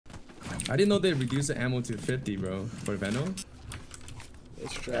I didn't know they reduced the ammo to 50, bro, for Venom.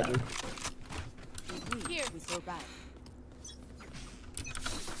 It's tragic. Here we go back.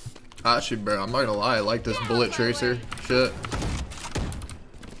 Actually, bro, I'm not gonna lie. I like this bullet tracer shit.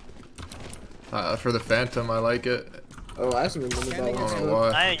 For the Phantom, I like it. Oh, I haven't remembered that I one. don't know why.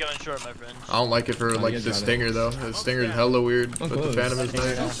 I ain't going short, my friend. I don't like it for like the Stinger though. The Stinger's hella weird, but the Phantom is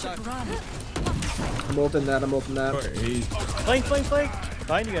nice. I'm ulting that. I'm ulting that. Flank, flank, flank.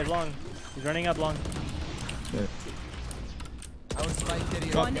 Behind you guys, long. He's running up long. Yeah. One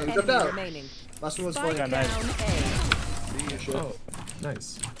Drop enemy down. remaining. Last one was Spike flank. nice. down A. Oh,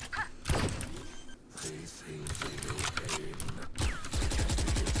 nice.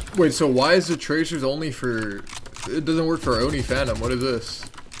 Wait, so why is the tracers only for? It doesn't work for Oni Phantom. What is this?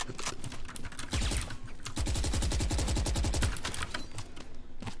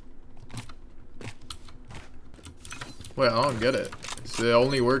 Wait, I don't get it. So it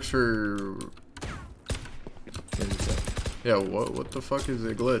only works for. Yeah, what the fuck is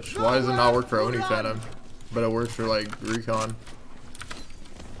the glitch? Why does it not work for Oni Phantom, but it works for like Recon?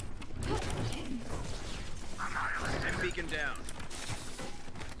 Beacon down.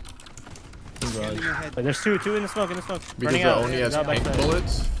 But there's two in the smoke, Because running the out. Oni has Out pink backside.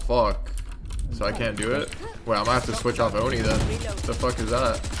 bullets? Fuck. So I can't do it? Wait, I'm gonna have to switch off Oni then. What the fuck is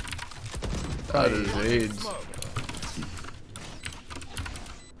that? That is AIDS.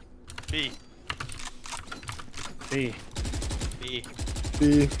 B. B. B.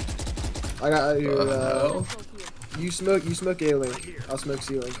 B. I got you. Hell? You smoke A link. I'll smoke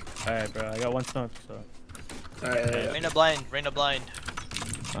C link. Alright, bro. I got one smoke, so. Alright. Rain a blind. Rain a blind.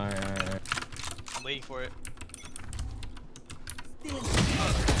 Alright. I'm waiting for it.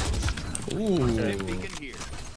 Ooh. Beacon here.